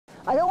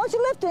I don't want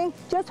you lifting,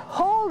 just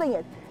holding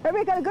it.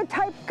 Everybody got a good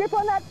tight grip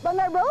on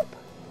that rope?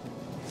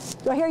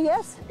 Do I hear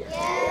yes?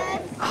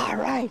 Yes. All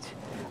right.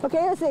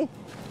 Okay, let's see.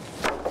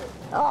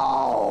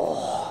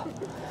 Oh,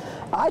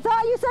 I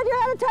thought you said you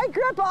had a tight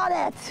grip on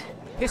it.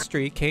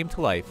 History came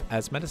to life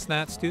as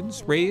Medicine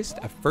students raised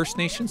a First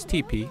Nations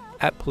teepee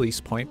at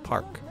Police Point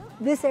Park.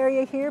 This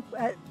area here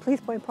at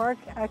Police Point Park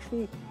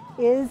actually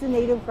is the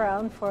native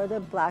ground for the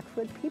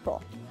Blackfoot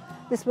people.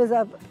 This was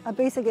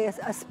basically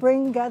a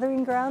spring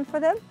gathering ground for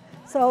them.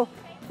 So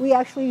we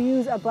actually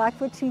use a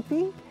Blackfoot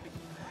teepee.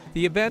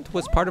 The event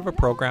was part of a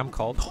program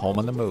called Home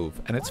on the Move,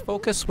 and its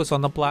focus was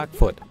on the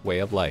Blackfoot way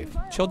of life.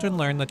 Children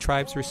learned the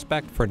tribe's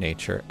respect for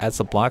nature as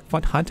the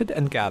Blackfoot hunted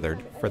and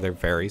gathered for their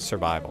very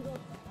survival.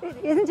 It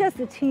isn't just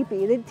the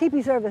teepee. The teepee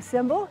is sort of a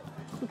symbol,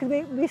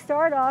 because we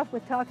start off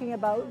with talking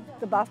about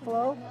the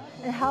buffalo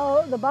and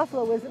how the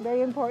buffalo was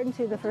very important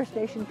to the First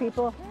Nation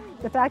people.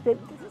 The fact that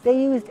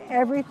they used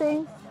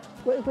everything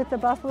with the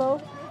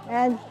buffalo,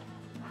 and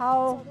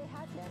how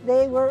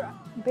they were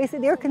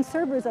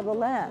conservers of the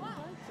land.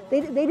 They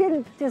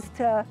didn't just,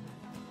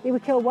 they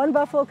would kill one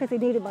buffalo because they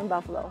needed one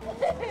buffalo.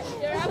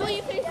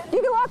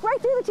 You can walk right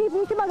through the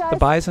teepee, come on guys. The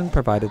bison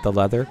provided the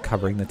leather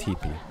covering the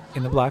teepee.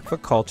 In the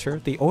Blackfoot culture,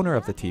 the owner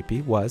of the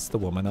teepee was the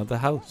woman of the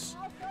house.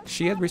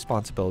 She had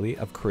responsibility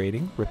of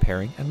creating,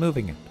 repairing, and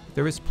moving it.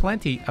 There is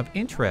plenty of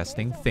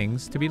interesting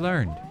things to be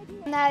learned.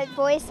 That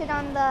boys sit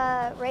on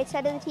the right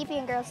side of the teepee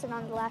and girls sit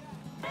on the left.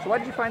 So why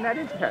did you find that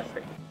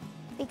interesting?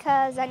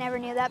 Because I never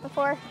knew that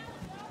before.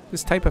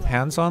 This type of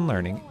hands-on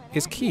learning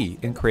is key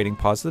in creating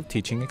positive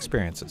teaching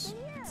experiences.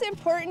 It's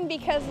important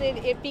because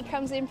it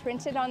becomes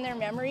imprinted on their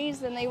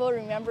memories and they will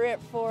remember it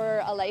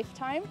for a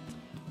lifetime.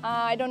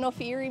 I don't know if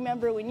you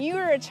remember when you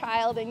were a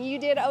child and you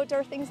did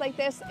outdoor things like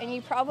this, and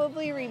you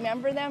probably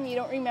remember them. You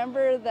don't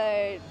remember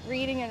the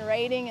reading and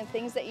writing and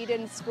things that you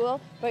did in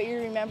school, but you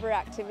remember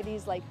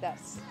activities like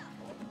this.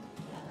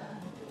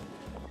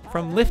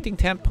 From lifting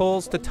tent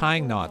poles to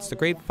tying knots, the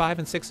grade 5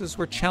 and 6s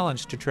were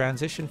challenged to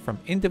transition from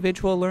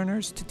individual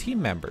learners to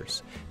team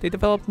members. They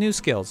developed new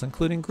skills,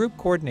 including group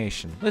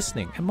coordination,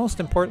 listening, and most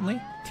importantly,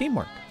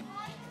 teamwork.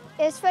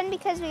 It was fun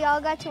because we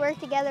all got to work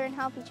together and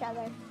help each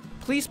other.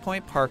 Police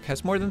Point Park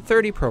has more than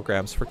 30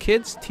 programs for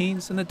kids,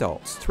 teens, and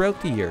adults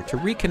throughout the year to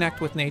reconnect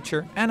with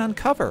nature and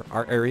uncover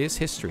our area's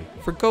history.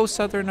 For Go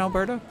Southern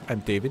Alberta, I'm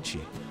David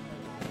G.